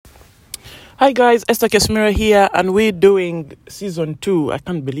Hi guys, Esther Kesmira here, and we're doing season 2. I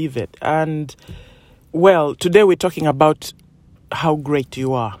can't believe it. And well, today we're talking about how great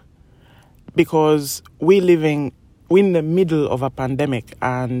you are, because we're in the middle of a pandemic,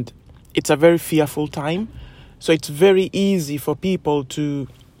 and it's a very fearful time. So it's very easy for people to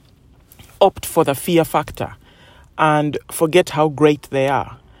opt for the fear factor and forget how great they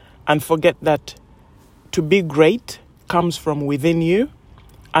are, and forget that to be great comes from within you,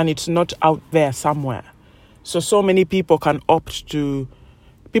 and it's not out there somewhere. So many people can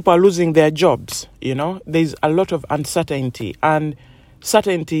people are losing their jobs, There's a lot of uncertainty, and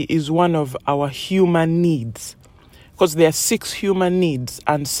certainty is one of our human needs, because there are 6 human needs,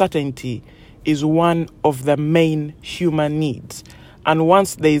 and certainty is one of the main human needs. And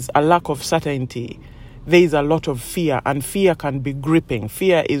once there's a lack of certainty, there's a lot of fear, and fear can be gripping.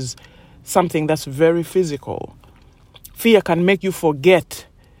 Fear is something that's very physical. Fear can make you forget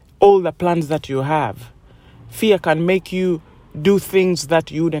all the plans that you have. Fear can make you do things that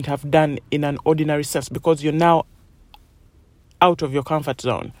you wouldn't have done in an ordinary sense, because you're now out of your comfort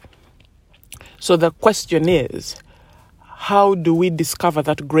zone. So the question is, how do we discover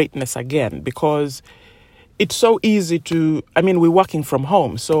that greatness again? Because it's so easy we're working from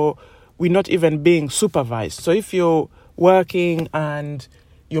home, so we're not even being supervised. So if you're working and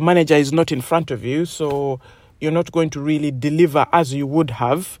your manager is not in front of you, so you're not going to really deliver as you would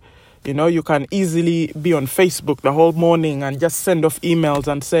have. You can easily be on Facebook the whole morning and just send off emails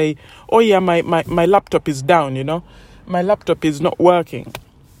and say, oh yeah, my laptop is down, my laptop is not working.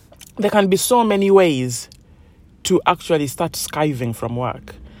 There can be so many ways to actually start skiving from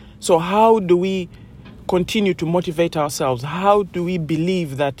work. So how do we continue to motivate ourselves? How do we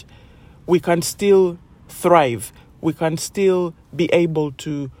believe that we can still thrive? We can still be able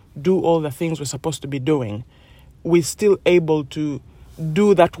to do all the things we're supposed to be doing. We're still able to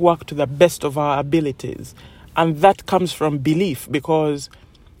do that work to the best of our abilities. And that comes from belief, because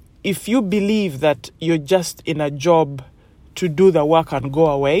if you believe that you're just in a job to do the work and go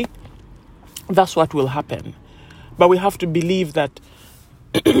away, that's what will happen. But we have to believe that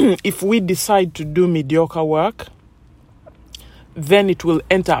if we decide to do mediocre work, then it will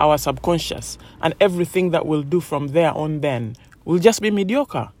enter our subconscious, and everything that we'll do from there on then will just be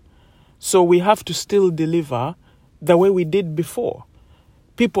mediocre. So we have to still deliver the way we did before.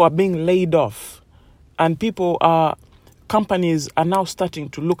 People are being laid off, and companies are now starting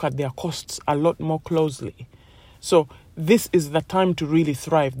to look at their costs a lot more closely. So this is the time to really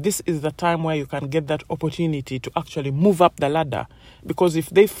thrive. This is the time where you can get that opportunity to actually move up the ladder, because if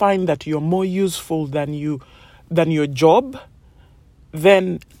they find that you're more useful than your job,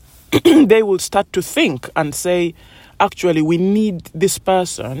 then they will start to think and say, actually, we need this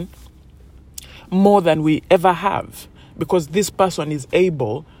person more than we ever have, because this person is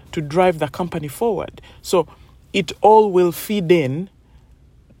able to drive the company forward. So it all will feed in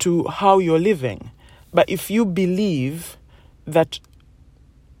to how you're living. But if you believe that,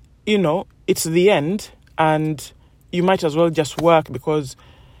 it's the end and you might as well just work because,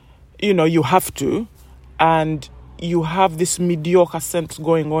 you have to, and you have this mediocre sense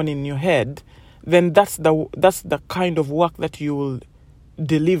going on in your head, then that's the kind of work that you will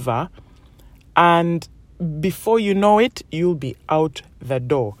deliver. And before you know it, you'll be out the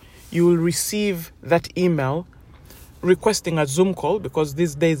door. You will receive that email requesting a Zoom call, because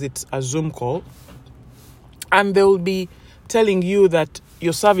these days it's a Zoom call, and they will be telling you that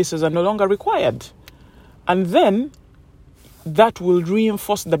your services are no longer required. And then that will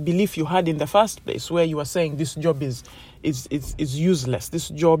reinforce the belief you had in the first place, where you were saying this job is useless. This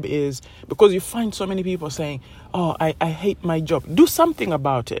job is, because you find so many people saying, oh, I hate my job. Do something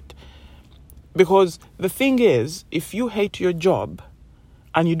about it. Because the thing is, if you hate your job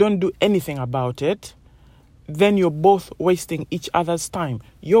and you don't do anything about it, then you're both wasting each other's time.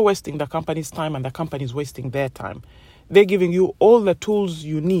 You're wasting the company's time, and the company is wasting their time. They're giving you all the tools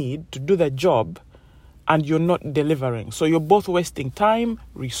you need to do the job, and you're not delivering. So you're both wasting time,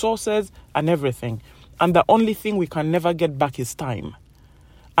 resources, and everything. And the only thing we can never get back is time.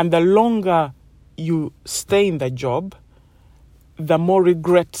 And the longer you stay in the job, the more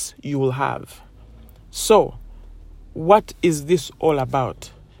regrets you will have. So, what is this all about?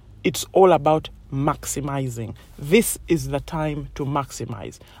 It's all about maximizing. This is the time to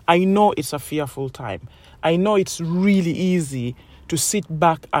maximize. I know it's a fearful time. I know it's really easy to sit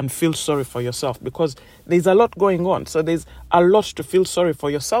back and feel sorry for yourself, because there's a lot going on. So there's a lot to feel sorry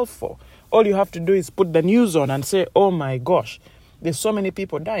for yourself for. All you have to do is put the news on and say, oh my gosh, there's so many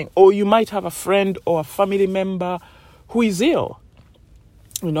people dying. Or you might have a friend or a family member who is ill.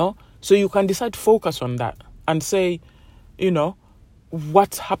 So you can decide to focus on that and say,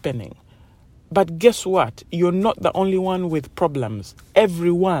 what's happening? But guess what? You're not the only one with problems.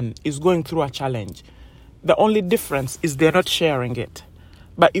 Everyone is going through a challenge. The only difference is they're not sharing it.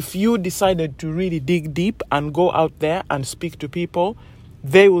 But if you decided to really dig deep and go out there and speak to people,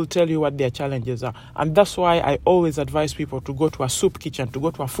 they will tell you what their challenges are. And that's why I always advise people to go to a soup kitchen, to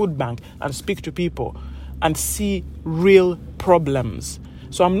go to a food bank and speak to people and see real problems.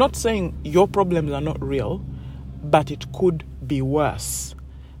 So I'm not saying your problems are not real, but it could be worse.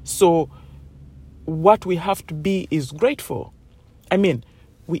 So what we have to be is grateful. I mean,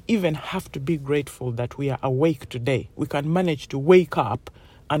 we even have to be grateful that we are awake today. We can manage to wake up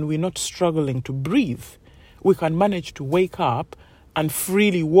and we're not struggling to breathe. We can manage to wake up and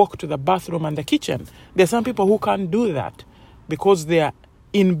freely walk to the bathroom and the kitchen. There are some people who can't do that because they are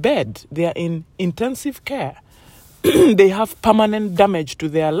in bed. They are in intensive care. They have permanent damage to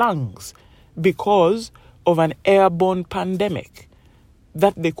their lungs because of an airborne pandemic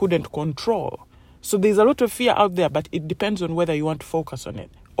that they couldn't control. So there's a lot of fear out there, but it depends on whether you want to focus on it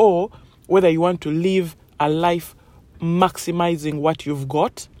or whether you want to live a life maximizing what you've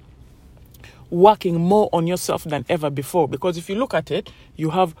got, working more on yourself than ever before. Because if you look at it,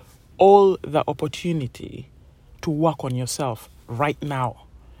 you have all the opportunity to work on yourself right now.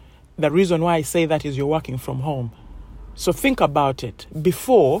 The reason why I say that is you're working from home. So think about it.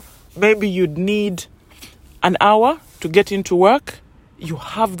 Before, maybe you'd need an hour to get into work. You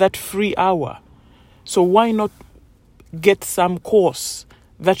have that free hour. So why not get some course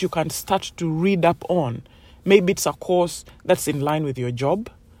that you can start to read up on? Maybe it's a course that's in line with your job.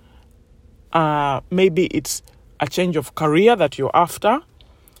 Maybe it's a change of career that you're after.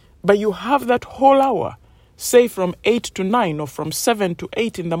 But you have that whole hour, say from 8 to 9 or from 7 to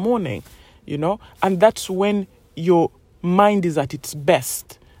 8 in the morning, and that's when your mind is at its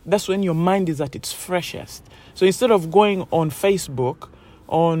best. That's when your mind is at its freshest. So instead of going on Facebook,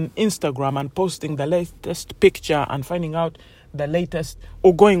 on Instagram and posting the latest picture and finding out the latest,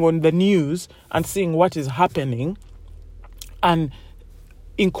 or going on the news and seeing what is happening and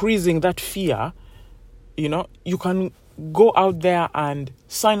increasing that fear, you can go out there and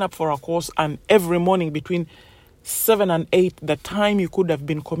sign up for a course, and every morning between 7 and 8, the time you could have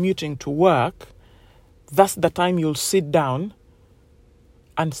been commuting to work, that's the time you'll sit down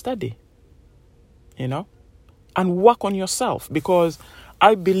and study, and work on yourself. Because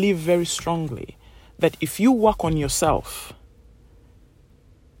I believe very strongly that if you work on yourself,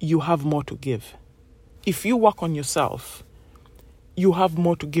 you have more to give. If you work on yourself, you have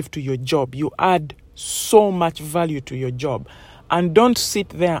more to give to your job. You add so much value to your job. And don't sit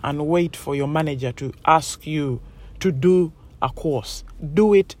there and wait for your manager to ask you to do a course.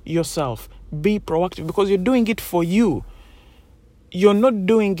 Do it yourself. Be proactive, because you're doing it for you. You're not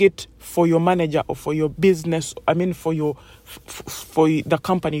doing it for your manager or for your business. For the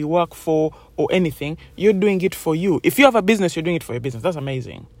company you work for or anything. You're doing it for you. If you have a business, you're doing it for your business. That's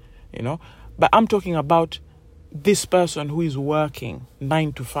amazing, But I'm talking about this person who is working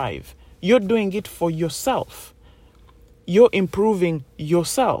 9 to 5. You're doing it for yourself. You're improving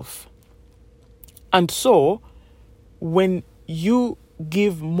yourself. And so, when you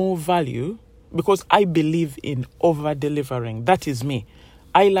give more value, because I believe in over-delivering. That is me.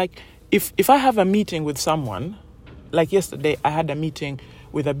 If I have a meeting with someone, like yesterday, I had a meeting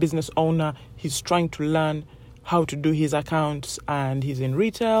with a business owner. He's trying to learn how to do his accounts, and he's in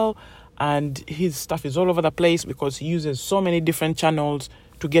retail, and his stuff is all over the place because he uses so many different channels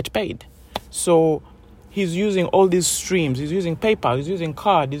to get paid. So he's using all these streams. He's using PayPal, he's using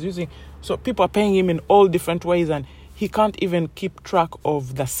card, so people are paying him in all different ways, and he can't even keep track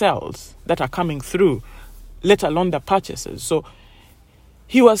of the sales that are coming through, let alone the purchases. So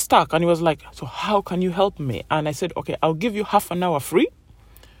he was stuck, and he was like, so how can you help me? And I said, okay, I'll give you half an hour free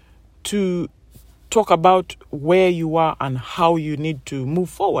to talk about where you are and how you need to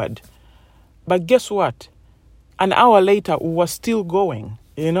move forward. But guess what? An hour later, we were still going,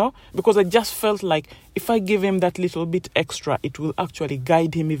 because I just felt like if I give him that little bit extra, it will actually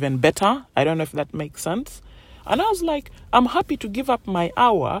guide him even better. I don't know if that makes sense. And I was like, I'm happy to give up my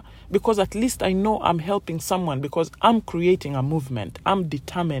hour because at least I know I'm helping someone, because I'm creating a movement. I'm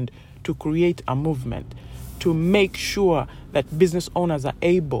determined to create a movement to make sure that business owners are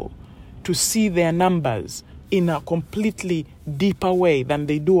able to see their numbers in a completely deeper way than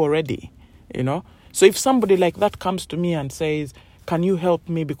they do already, So if somebody like that comes to me and says, can you help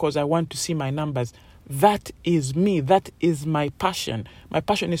me because I want to see my numbers? That is me. That is my passion. My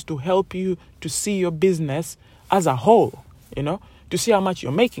passion is to help you to see your business as a whole, to see how much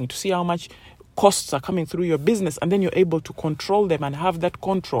you're making, to see how much costs are coming through your business, and then you're able to control them and have that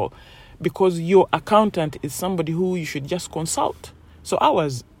control, because your accountant is somebody who you should just consult. So I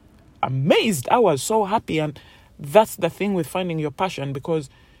was amazed. I was so happy. And that's the thing with finding your passion, because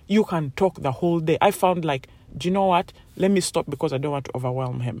you can talk the whole day. I found like, do you know what? Let me stop because I don't want to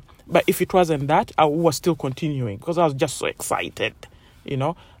overwhelm him. But if it wasn't that, I was still continuing because I was just so excited, you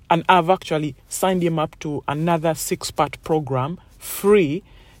know. And I've actually signed him up to another 6-part program, free,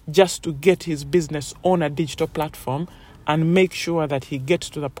 just to get his business on a digital platform and make sure that he gets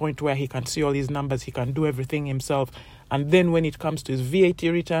to the point where he can see all his numbers, he can do everything himself. And then when it comes to his VAT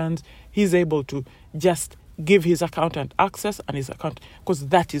returns, he's able to just give his accountant access and his account, because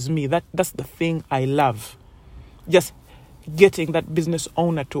that is me. That's the thing I love. Just getting that business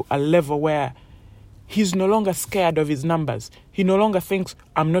owner to a level where he's no longer scared of his numbers. He no longer thinks,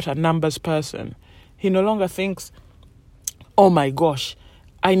 I'm not a numbers person. He no longer thinks, oh my gosh,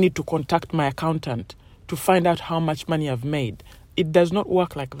 I need to contact my accountant to find out how much money I've made. It does not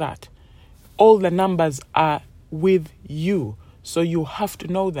work like that. All the numbers are with you, so you have to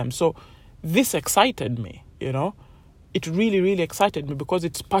know them. So this excited me, you know. It really, really excited me because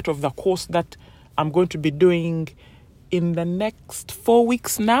it's part of the course that I'm going to be doing in the next 4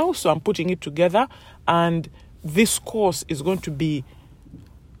 weeks now. So I'm putting it together, and this course is going to be,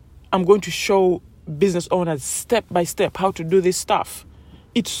 I'm going to show business owners step by step how to do this stuff.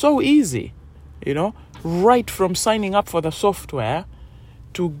 It's so easy, you know, right from signing up for the software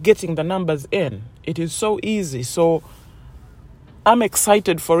to getting the numbers in. It is so easy. So I'm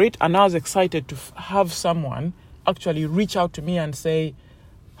excited for it, and I was excited to have someone actually reach out to me and say,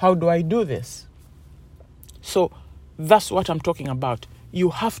 how do I do this? So that's what I'm talking about. You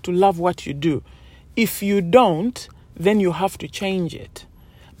have to love what you do. If you don't, then you have to change it.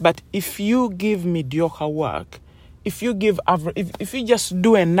 But if you give mediocre work, if you just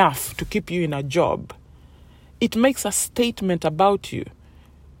do enough to keep you in a job, it makes a statement about you.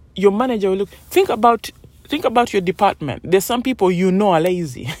 Your manager will look. Think about your department. There's some people you know are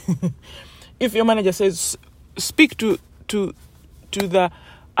lazy. If your manager says, speak to the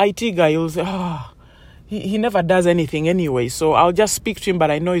IT guy, you'll say, he never does anything anyway, so I'll just speak to him,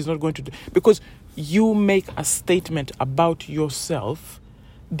 but I know he's not going to do. Because you make a statement about yourself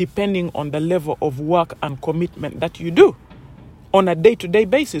depending on the level of work and commitment that you do on a day-to-day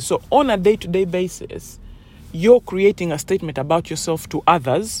basis. So on a day-to-day basis, you're creating a statement about yourself to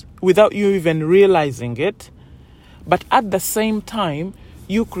others without you even realizing it. But at the same time,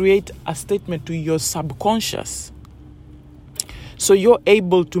 you create a statement to your subconscious. So you're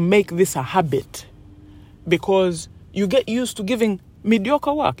able to make this a habit because you get used to giving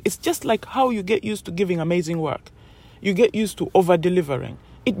mediocre work. It's just like how you get used to giving amazing work. You get used to over-delivering.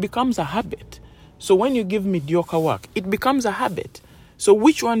 It becomes a habit. So when you give mediocre work, it becomes a habit. So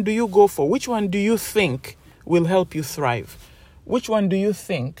which one do you go for? Which one do you think will help you thrive? Which one do you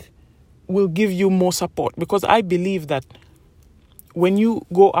think will give you more support? Because I believe that when you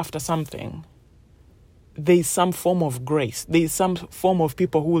go after something, there is some form of grace. There is some form of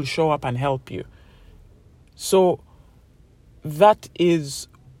people who will show up and help you. So that is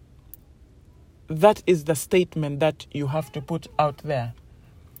the statement that you have to put out there.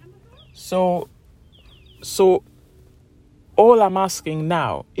 So all I'm asking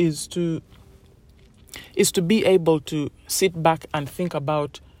now is to be able to sit back and think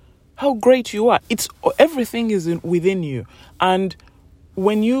about how great you are. Everything is within you. And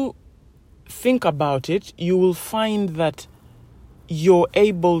when you think about it, you will find that you're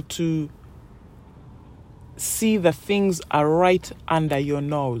able to see the things are right under your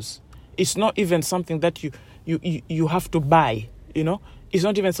nose. It's not even something that you have to buy, you know. It's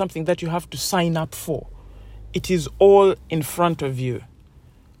not even something that you have to sign up for. It is all in front of you.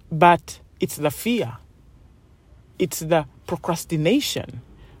 But it's the fear. It's the procrastination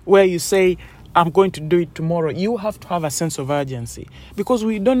where you say, I'm going to do it tomorrow. You have to have a sense of urgency because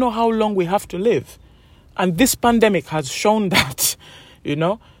we don't know how long we have to live. And this pandemic has shown that, you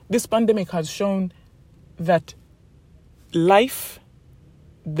know. This pandemic has shown that life,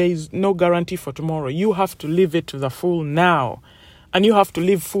 there is no guarantee for tomorrow. You have to live it to the full now. And you have to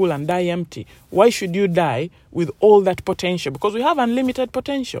live full and die empty. Why should you die with all that potential? Because we have unlimited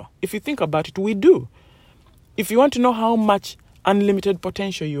potential. If you think about it, we do. If you want to know how much unlimited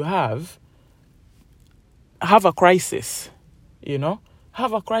potential you have a crisis, you know?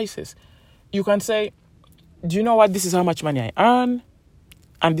 Have a crisis. You can say, do you know what? This is how much money I earn,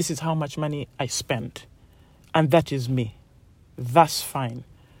 and this is how much money I spend. And that is me. That's fine.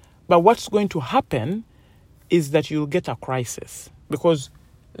 But what's going to happen is that you'll get a crisis because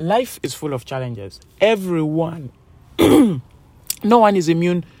life is full of challenges. Everyone, no one is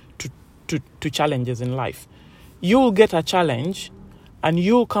immune to challenges in life. You'll get a challenge and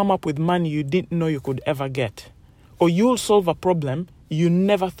you'll come up with money you didn't know you could ever get. Or you'll solve a problem you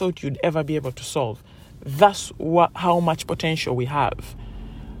never thought you'd ever be able to solve. That's how much potential we have.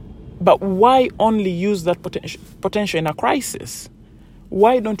 But why only use that potential in a crisis?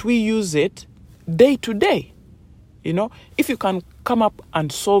 Why don't we use it day to day? If you can come up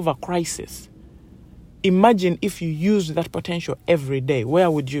and solve a crisis, imagine if you used that potential every day,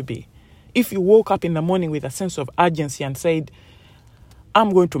 where would you be? If you woke up in the morning with a sense of urgency and said,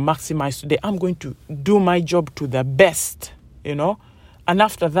 I'm going to maximize today, I'm going to do my job to the best, and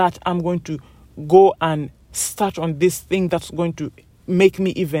after that, I'm going to go and start on this thing that's going to make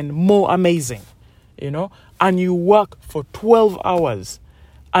me even more amazing, and you work for 12 hours,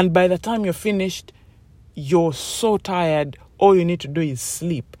 and by the time you're finished, you're so tired, all you need to do is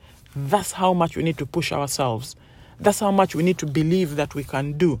sleep. That's how much we need to push ourselves. That's how much we need to believe that we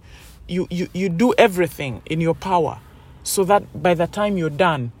can do. You do everything in your power so that by the time you're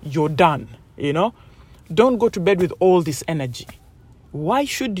done, Don't go to bed with all this energy. Why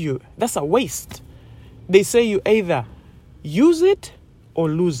should you? That's a waste. They say you either use it or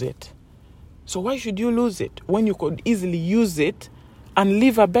lose it. So why should you lose it when you could easily use it and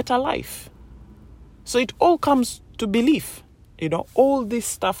live a better life? So it all comes to belief. All this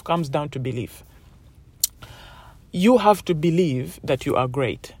stuff comes down to belief. You have to believe that you are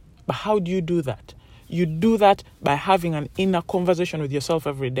great. But how do you do that? You do that by having an inner conversation with yourself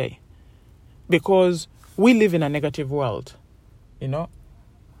every day. Because we live in a negative world.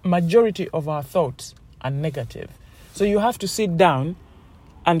 Majority of our thoughts are negative. So you have to sit down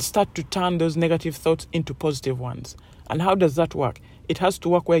and start to turn those negative thoughts into positive ones. And how does that work? It has to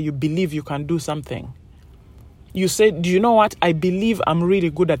work where you believe you can do something. You say, do you know what? I believe I'm really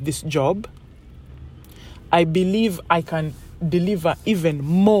good at this job. I believe I can deliver even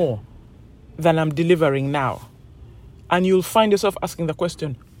more than I'm delivering now. And you'll find yourself asking the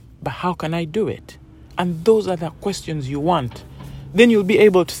question, but how can I do it? And those are the questions you want. Then you'll be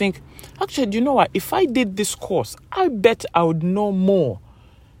able to think, actually, do you know what? If I did this course, I bet I would know more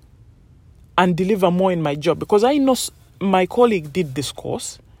and deliver more in my job, because I know my colleague did this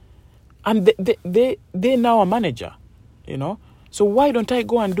course and they're now a manager, So why don't I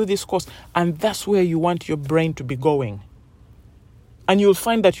go and do this course? And that's where you want your brain to be going. And you'll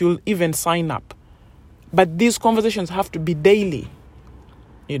find that you'll even sign up. But these conversations have to be daily.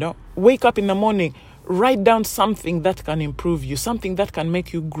 Wake up in the morning, write down something that can improve you, something that can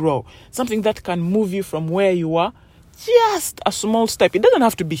make you grow, something that can move you from where you are. Just a small step. It doesn't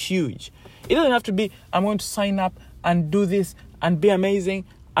have to be huge. It doesn't have to be, I'm going to sign up and do this and be amazing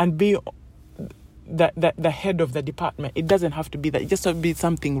and be the head of the department. It doesn't have to be that. It just has to be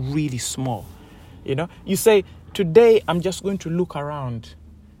something really small. You say, today I'm just going to look around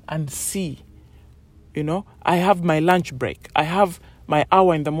and see. I have my lunch break. I have my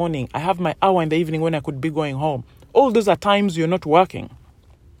hour in the morning. I have my hour in the evening when I could be going home. All those are times you're not working.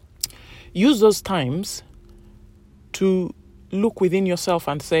 Use those times to look within yourself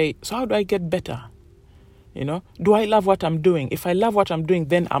and say, so how do I get better? Do I love what I'm doing? If I love what I'm doing,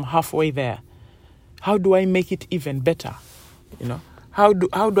 then I'm halfway there. How do I make it even better? How do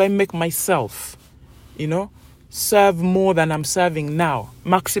I make myself, serve more than I'm serving now,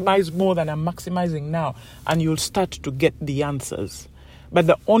 maximize more than I'm maximizing now, and you'll start to get the answers. But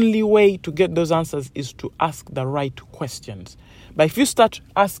the only way to get those answers is to ask the right questions. But if you start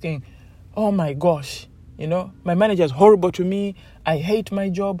asking, oh my gosh, my manager is horrible to me, I hate my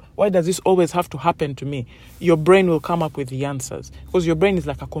job, why does this always have to happen to me? Your brain will come up with the answers, because your brain is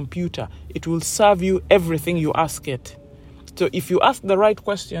like a computer. It will serve you everything you ask it. So if you ask the right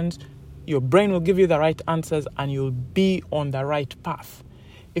questions, your brain will give you the right answers and you'll be on the right path.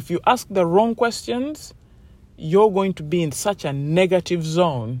 If you ask the wrong questions, you're going to be in such a negative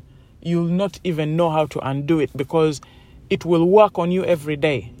zone, you'll not even know how to undo it, because it will work on you every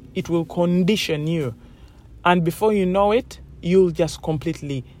day. It will condition you. And before you know it, you'll just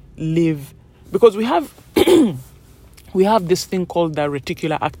completely live. Because we have this thing called the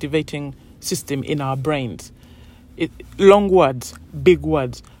reticular activating system in our brains. Long words, big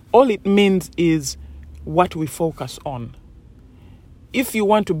words. All it means is what we focus on. If you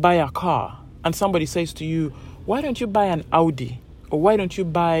want to buy a car and somebody says to you, why don't you buy an Audi? Or why don't you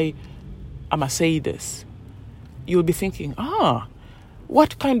buy a Mercedes? You'll be thinking,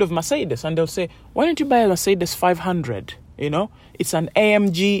 what kind of Mercedes? And they'll say, why don't you buy a Mercedes 500? It's an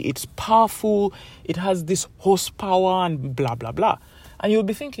AMG, it's powerful, it has this horsepower and blah, blah, blah. And you'll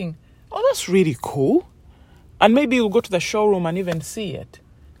be thinking, oh, that's really cool. And maybe you'll go to the showroom and even see it.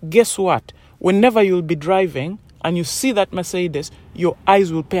 Guess what? Whenever you'll be driving and you see that Mercedes, your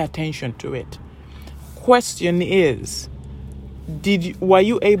eyes will pay attention to it. Question is, were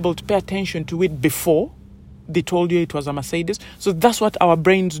you able to pay attention to it before? they told you it was a Mercedes. So that's what our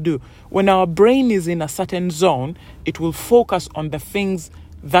brains do. When our brain is in a certain zone, it will focus on the things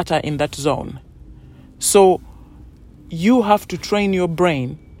that are in that zone. So you have to train your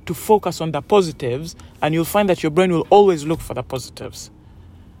brain to focus on the positives, and you'll find that your brain will always look for the positives.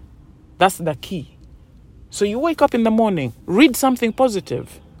 That's the key. So you wake up in the morning, read something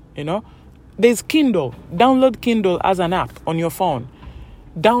positive, There's Kindle. Download Kindle as an app on your phone.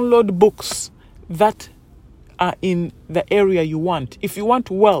 Download books that are in the area you want. If you want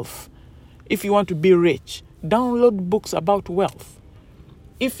wealth, if you want to be rich, download books about wealth.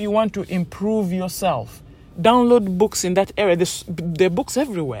 If you want to improve yourself, download books in that area. There are books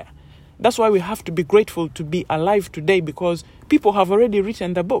everywhere. That's why we have to be grateful to be alive today, because people have already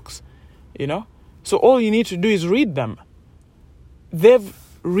written the books, So all you need to do is read them. They've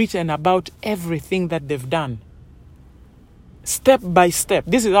written about everything that they've done. Step by step.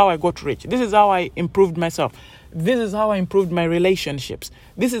 This is how I got rich. This is how I improved myself. This is how I improved my relationships.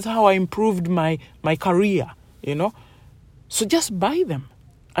 This is how I improved my career, So just buy them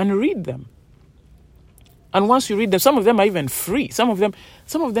and read them. And once you read them, some of them are even free. Some of them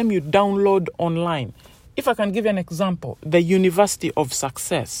you download online. If I can give you an example, The University of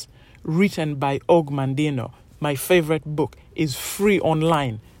Success, written by Og Mandino, my favorite book, is free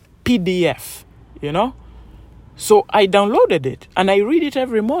online, PDF, So I downloaded it and I read it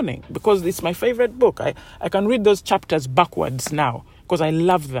every morning because it's my favorite book. I can read those chapters backwards now because I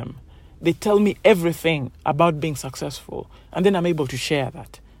love them. They tell me everything about being successful, and then I'm able to share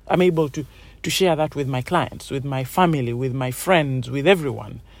that. I'm able to share that with my clients, with my family, with my friends, with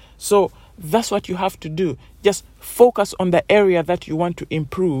everyone. So that's what you have to do. Just focus on the area that you want to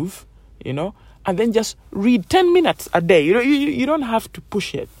improve, and then just read 10 minutes a day. You don't have to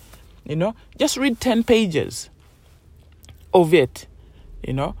push it, Just read 10 pages of it,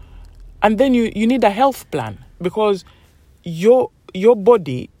 And then you need a health plan, because your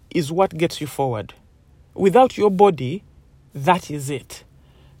body is what gets you forward. Without your body, that is it.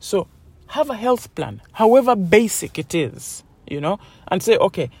 So have a health plan, however basic it is, and say,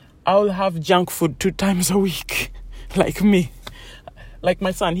 okay, I'll have junk food 2 times a week, like me. Like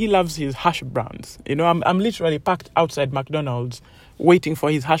my son, he loves his hash browns. I'm literally parked outside McDonald's waiting for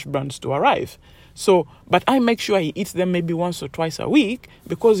his hash browns to arrive. So, but I make sure he eats them maybe once or twice a week,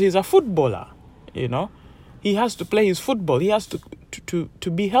 because he's a footballer, He has to play his football. He has to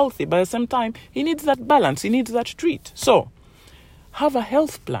be healthy. But at the same time, he needs that balance. He needs that treat. So have a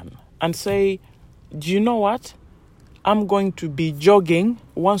health plan and say, do you know what? I'm going to be jogging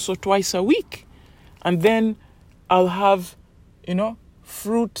once or twice a week. And then I'll have,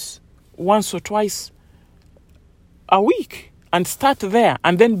 fruits once or twice a week, and start there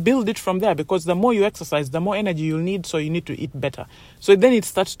and then build it from there, because the more you exercise, the more energy you'll need, so you need to eat better. So then it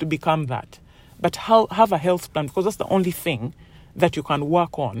starts to become that. But have a health plan, because that's the only thing that you can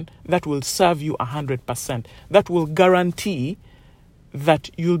work on that will serve you 100%, that will guarantee that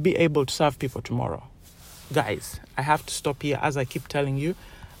you'll be able to serve people tomorrow. Guys, I have to stop here. As I keep telling you,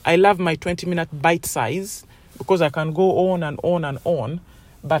 I love my 20-minute bite size, because I can go on and on and on,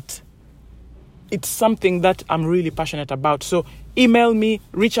 but it's something that I'm really passionate about. So email me,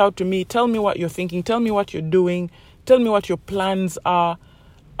 reach out to me, tell me what you're thinking, tell me what you're doing, tell me what your plans are,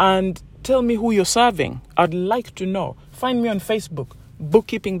 and tell me who you're serving. I'd like to know. Find me on Facebook,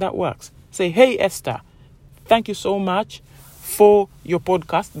 Bookkeeping That Works. Say, hey, Esther, thank you so much for your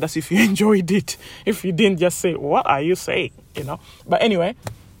podcast. That's if you enjoyed it. If you didn't, just say, what are you saying? But anyway,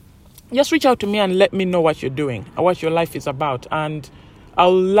 just reach out to me and let me know what you're doing and what your life is about. And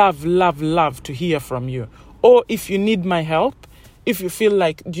I'll love to hear from you. Or if you need my help, if you feel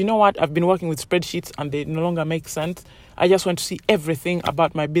like, do you know what? I've been working with spreadsheets and they no longer make sense. I just want to see everything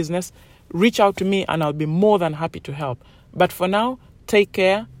about my business. Reach out to me and I'll be more than happy to help. But for now, take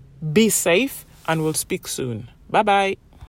care, be safe, and we'll speak soon. Bye-bye.